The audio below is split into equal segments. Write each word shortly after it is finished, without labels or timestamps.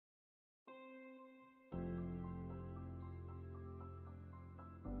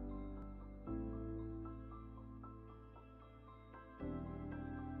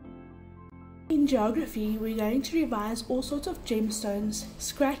In geography, we're going to revise all sorts of gemstones,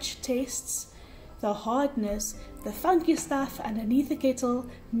 scratch tests, the hardness, the funky stuff underneath the kettle,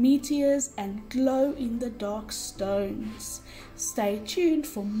 meteors, and glow-in-the-dark stones. Stay tuned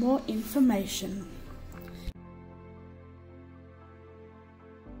for more information.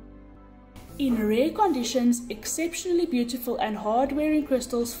 In rare conditions, exceptionally beautiful and hard-wearing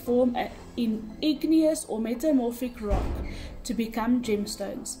crystals form in igneous or metamorphic rock to become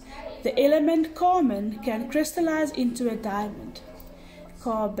gemstones. The element carbon can crystallize into a diamond.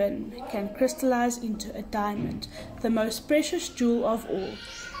 The most precious jewel of all.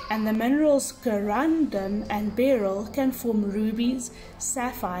 And the minerals corundum and beryl can form rubies,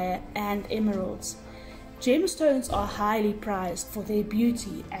 sapphire, and emeralds. Gemstones are highly prized for their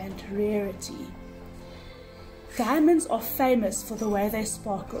beauty and rarity. Diamonds are famous for the way they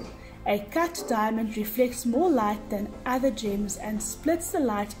sparkle. A cut diamond reflects more light than other gems and splits the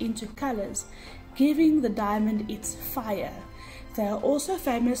light into colors, giving the diamond its fire. They are also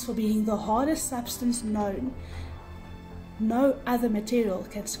famous for being the hardest substance known. No other material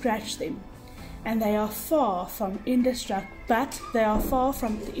can scratch them. And they are far from indestructible.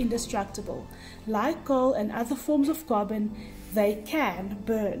 Like coal and other forms of carbon, they can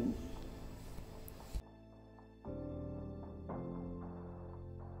burn.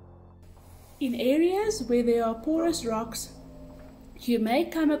 In areas where there are porous rocks, you may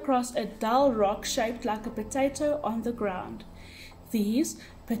come across a dull rock shaped like a potato on the ground. These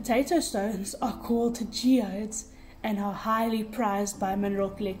potato stones are called geodes and are highly prized by mineral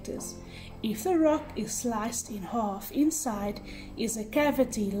collectors. If the rock is sliced in half, inside is a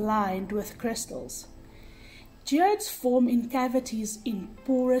cavity lined with crystals. Geodes form in cavities in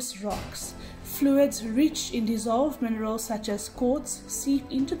porous rocks. Fluids rich in dissolved minerals such as quartz seep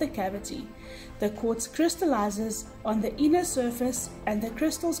into the cavity. The quartz crystallizes on the inner surface and the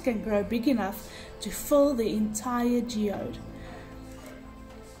crystals can grow big enough to fill the entire geode.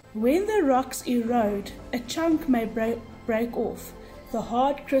 When the rocks erode, a chunk may break off. The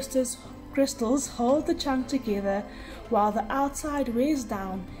hard crystals hold the chunk together while the outside wears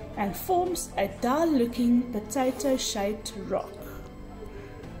down and forms a dull-looking potato-shaped rock.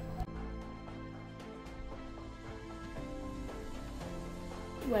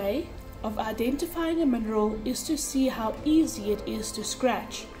 Way of identifying a mineral is to see how easy it is to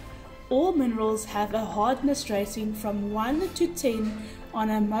scratch. All minerals have a hardness rating from 1 to 10 on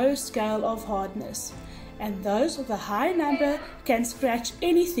a Mohs scale of hardness, and those with a high number can scratch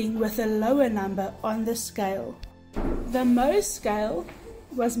anything with a lower number on the scale. The Mohs scale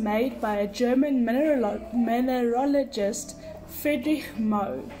was made by a German mineralogist, Friedrich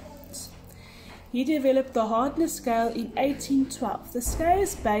Mohs. He developed the hardness scale in 1812. The scale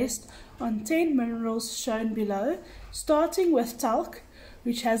is based on 10 minerals shown below, starting with talc,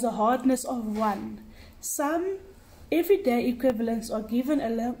 which has a hardness of 1. Some everyday equivalents are given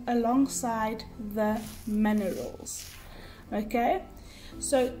alongside the minerals. Okay,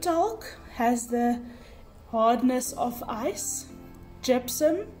 so talc has the hardness of ice.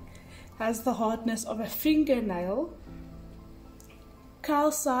 Gypsum has the hardness of a fingernail.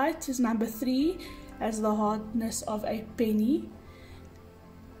 Calcite is number 3, has the hardness of a penny.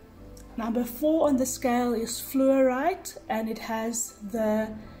 Number 4 on the scale is fluorite, and it has the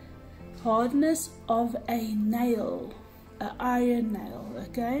hardness of a nail, an iron nail.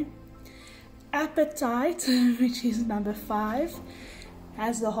 Okay. Apatite, which is number 5,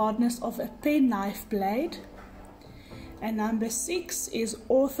 has the hardness of a penknife blade. And number 6 is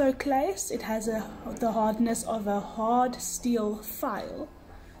orthoclase. It has the hardness of a hard steel file.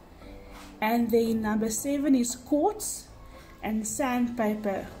 And then number 7 is quartz, and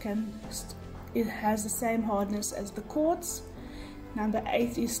sandpaper it has the same hardness as the quartz. Number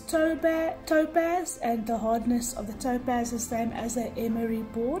 8 is topaz, and the hardness of the topaz is the same as the emery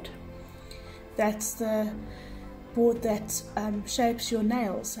board. That's the board that shapes your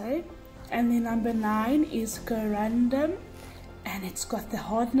nails, eh? And then number 9 is corundum, and it's got the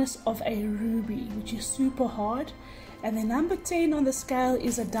hardness of a ruby, which is super hard. And then number 10 on the scale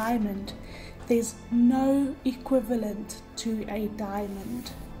is a diamond. There's no equivalent to a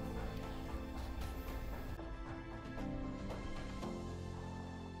diamond.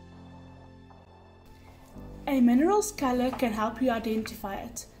 A mineral's color can help you identify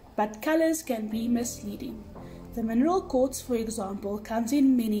it, but colors can be misleading. The mineral quartz, for example, comes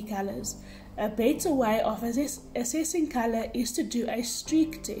in many colors. A better way of assessing color is to do a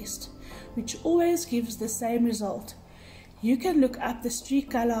streak test, which always gives the same result. You can look up the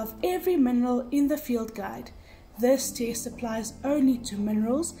streak color of every mineral in the field guide. This test applies only to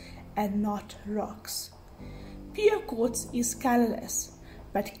minerals and not rocks. Pure quartz is colorless.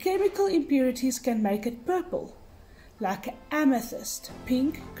 but chemical impurities can make it purple, like amethyst,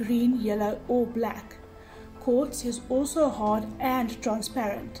 pink, green, yellow, or black. Quartz is also hard and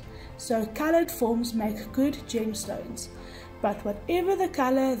transparent, so colored forms make good gemstones. But whatever the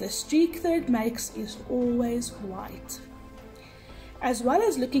color, the streak that it makes is always white. As well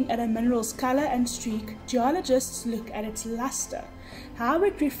as looking at a mineral's color and streak, geologists look at its luster, how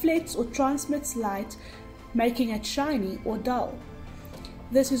it reflects or transmits light, making it shiny or dull.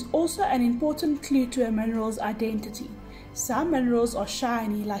 This is also an important clue to a mineral's identity. Some minerals are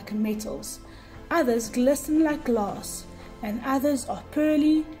shiny like metals, others glisten like glass, and others are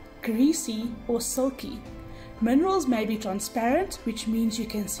pearly, greasy, or silky. Minerals may be transparent, which means you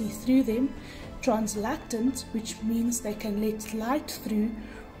can see through them, translucent, which means they can let light through,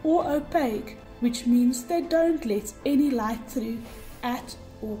 or opaque, which means they don't let any light through at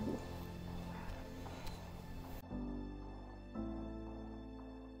all.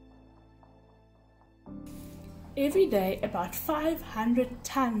 Every day, about 500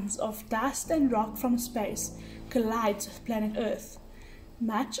 tons of dust and rock from space collides with planet Earth.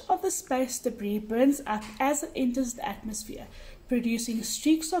 Much of the space debris burns up as it enters the atmosphere, producing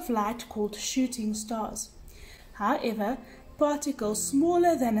streaks of light called shooting stars. However, particles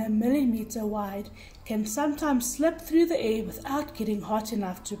smaller than a millimeter wide can sometimes slip through the air without getting hot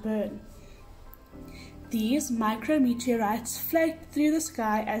enough to burn. These micrometeorites float through the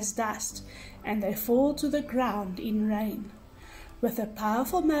sky as dust, and they fall to the ground in rain. With a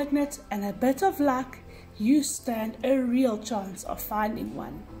powerful magnet and a bit of luck, you stand a real chance of finding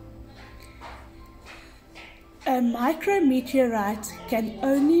one. A micrometeorite can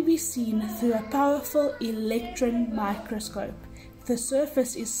only be seen through a powerful electron microscope. The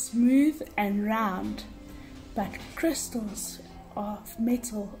surface is smooth and round, but crystals of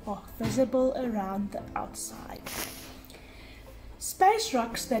metal are visible around the outside. Space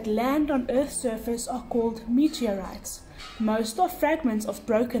rocks that land on Earth's surface are called meteorites. Most are fragments of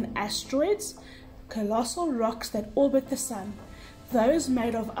broken asteroids, colossal rocks that orbit the Sun. Those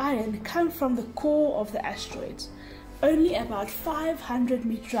made of iron come from the core of the asteroids. Only about 500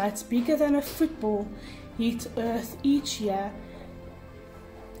 meteorites bigger than a football hit Earth each year,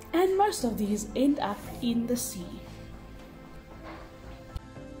 and most of these end up in the sea.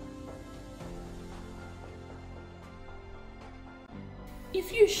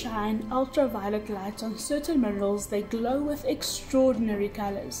 If you shine ultraviolet light on certain minerals, they glow with extraordinary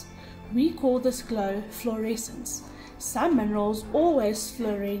colors. We call this glow fluorescence. Some minerals always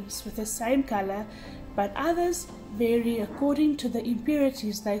fluoresce with the same color, but others vary according to the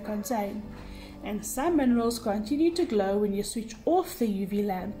impurities they contain. And some minerals continue to glow when you switch off the UV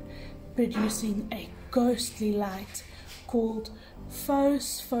lamp, producing a ghostly light called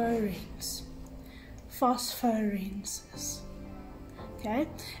phosphorescence. Okay.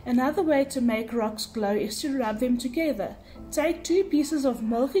 Another way to make rocks glow is to rub them together. Take 2 pieces of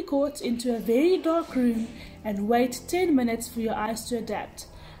milky quartz into a very dark room and wait 10 minutes for your eyes to adapt.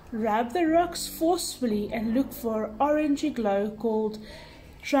 Rub the rocks forcefully and look for an orangey glow called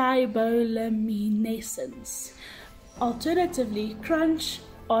triboluminescence. Alternatively, crunch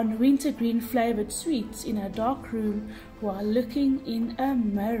on wintergreen flavored sweets in a dark room while looking in a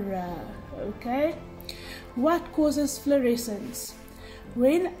mirror. Okay? What causes fluorescence?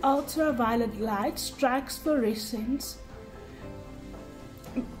 When ultraviolet light strikes a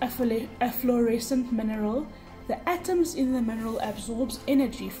fluorescent mineral, the atoms in the mineral absorbs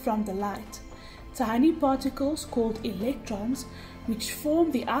energy from the light. Tiny particles called electrons, which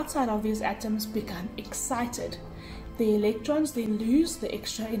form the outside of these atoms, become excited. The electrons then lose the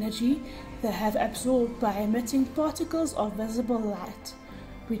extra energy they have absorbed by emitting particles of visible light,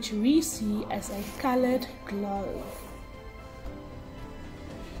 which we see as a colored glow.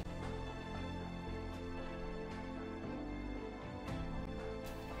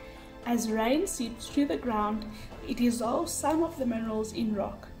 As rain seeps through the ground, it dissolves some of the minerals in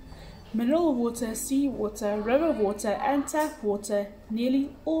rock. Mineral water, seawater, river water, and tap water nearly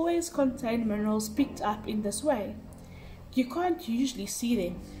always contain minerals picked up in this way. You can't usually see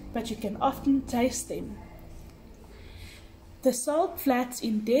them, but you can often taste them. The salt flats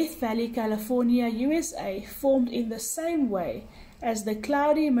in Death Valley, California, USA formed in the same way as the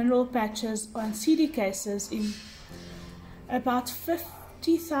cloudy mineral patches on CD cases in about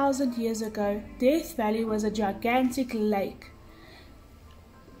 50,000 years ago. Death Valley was a gigantic lake,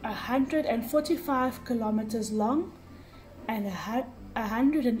 145 kilometers long and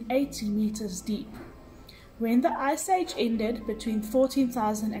 180 meters deep. When the Ice Age ended between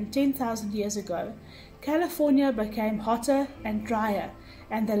 14,000 and 10,000 years ago, California became hotter and drier,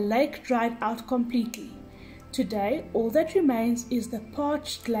 and the lake dried out completely. Today, all that remains is the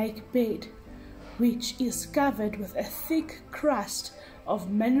parched lake bed, which is covered with a thick crust of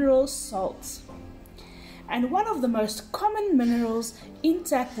mineral salts. And one of the most common minerals in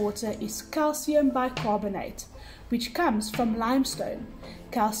tap water is calcium bicarbonate, which comes from limestone.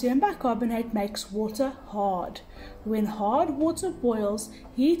 Calcium bicarbonate makes water hard. When hard water boils,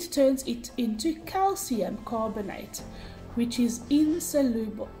 heat turns it into calcium carbonate, which is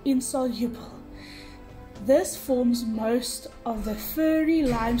insoluble. This forms most of the furry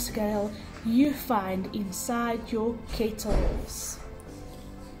limescale you find inside your kettles.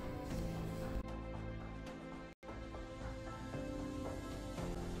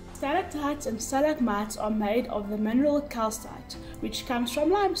 Stalactites and stalagmites are made of the mineral calcite, which comes from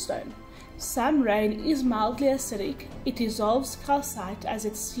limestone. Some rain is mildly acidic. It dissolves calcite as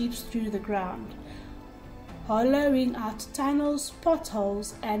it seeps through the ground, hollowing out tunnels,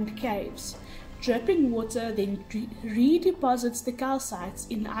 potholes, and caves. Dripping water then redeposits the calcites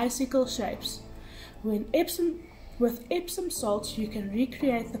in icicle shapes. With Epsom salts, you can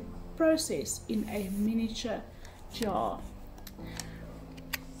recreate the process in a miniature jar.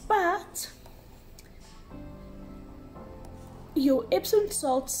 But your Epsom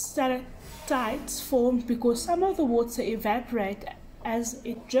salt stalactites formed because some of the water evaporated as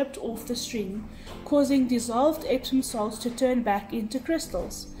it dripped off the stream, causing dissolved Epsom salts to turn back into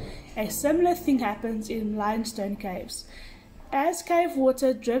crystals. A similar thing happens in limestone caves. As cave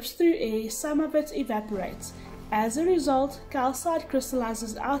water drips through air, some of it evaporates. As a result, calcite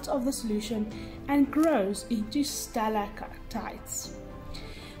crystallizes out of the solution and grows into stalactites.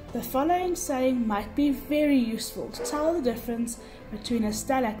 The following saying might be very useful to tell the difference between a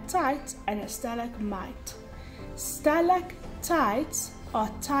stalactite and a stalagmite. Stalactites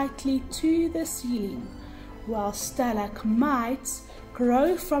are tightly to the ceiling, while stalagmites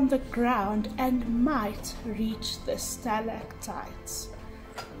grow from the ground and might reach the stalactites.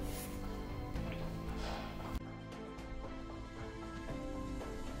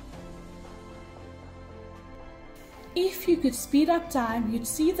 If you could speed up time, you'd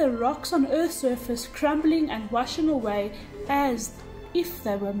see the rocks on Earth's surface crumbling and washing away as if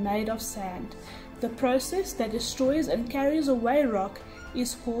they were made of sand. The process that destroys and carries away rock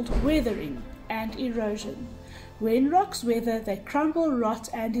is called weathering and erosion. When rocks weather, they crumble, rot,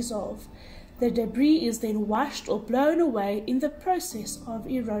 and dissolve. The debris is then washed or blown away in the process of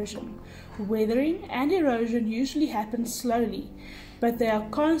erosion. Weathering and erosion usually happen slowly, but they are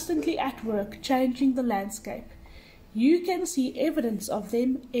constantly at work changing the landscape. You can see evidence of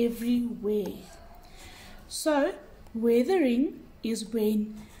them everywhere. So, weathering is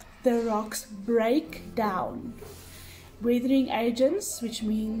when the rocks break down. Weathering agents, which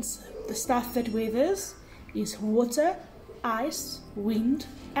means the stuff that weathers, is water, ice, wind,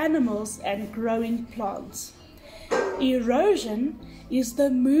 animals, and growing plants. Erosion is the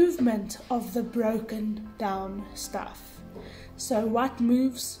movement of the broken down stuff. So what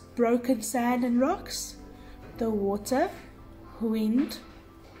moves broken sand and rocks? The water, wind,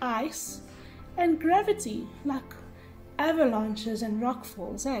 ice, and gravity, like avalanches and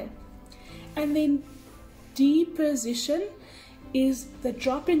rockfalls, And then deposition is the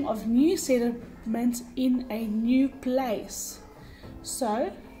dropping of new sediment in a new place.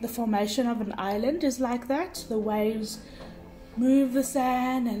 So the formation of an island is like that. The waves move the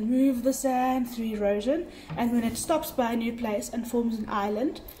sand and move the sand through erosion, and when it stops by a new place and forms an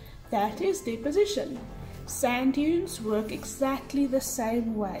island, that is deposition. Sand dunes work exactly the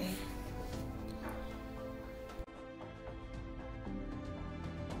same way.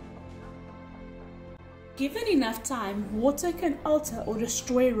 Given enough time, water can alter or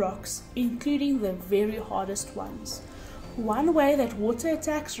destroy rocks, including the very hardest ones. One way that water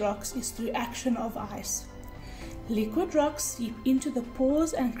attacks rocks is through action of ice. Liquid rocks seep into the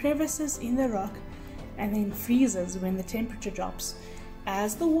pores and crevices in the rock and then freezes when the temperature drops.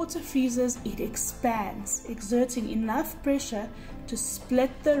 As the water freezes, it expands, exerting enough pressure to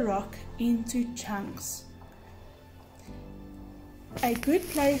split the rock into chunks. A good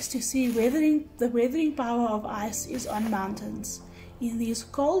place to see the weathering power of ice is on mountains. In these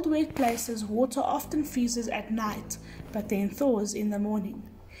cold, wet places, water often freezes at night, but then thaws in the morning.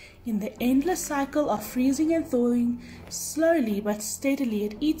 In the endless cycle of freezing and thawing, slowly but steadily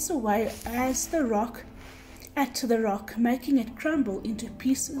it eats away at the rock, making it crumble into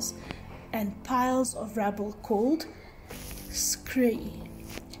pieces and piles of rubble called scree.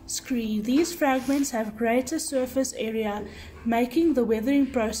 These fragments have greater surface area, making the weathering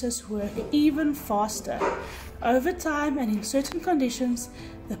process work even faster. Over time and in certain conditions,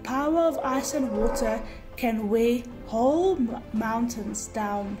 the power of ice and water can weigh whole mountains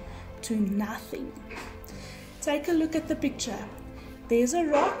down to nothing. Take a look at the picture. There's a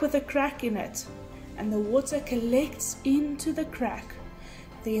rock with a crack in it, and the water collects into the crack.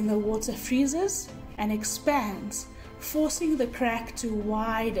 Then the water freezes and expands, forcing the crack to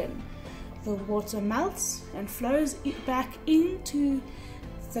widen. The water melts and flows back into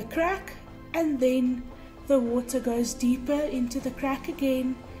the crack, and then the water goes deeper into the crack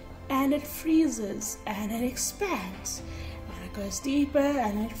again, and it freezes and it expands. And it goes deeper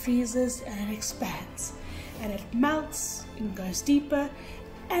and it freezes and it expands. And it melts and goes deeper,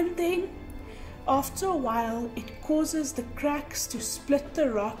 and then after a while it causes the cracks to split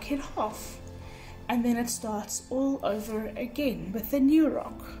the rock in half, and then it starts all over again with a new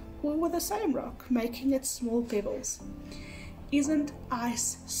rock, or with the same rock, making it small pebbles. Isn't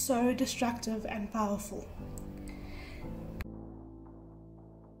ice so destructive and powerful?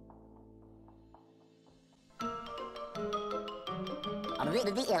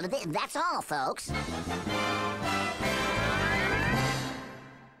 That's all, folks.